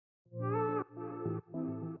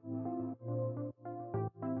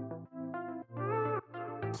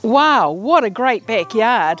Wow, what a great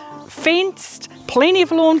backyard. Fenced, plenty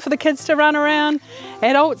of lawn for the kids to run around.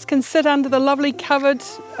 Adults can sit under the lovely covered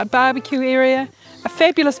barbecue area. A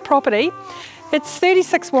fabulous property. It's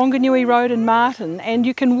 36 Wanganui Road in Marton, and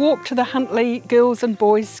you can walk to the Huntley Girls and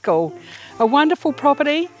Boys School. A wonderful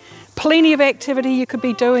property, plenty of activity you could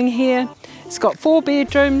be doing here. It's got 4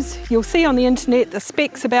 bedrooms. You'll see on the internet the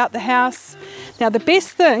specs about the house. Now the best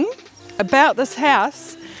thing about this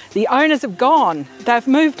house, the owners have gone. They've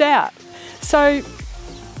moved out. So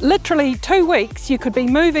literally 2 weeks you could be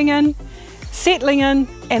moving in, settling in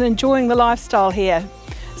and enjoying the lifestyle here.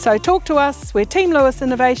 So talk to us, we're Team Lewis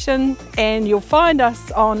Innovation, and you'll find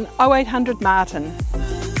us on 0800 Marton.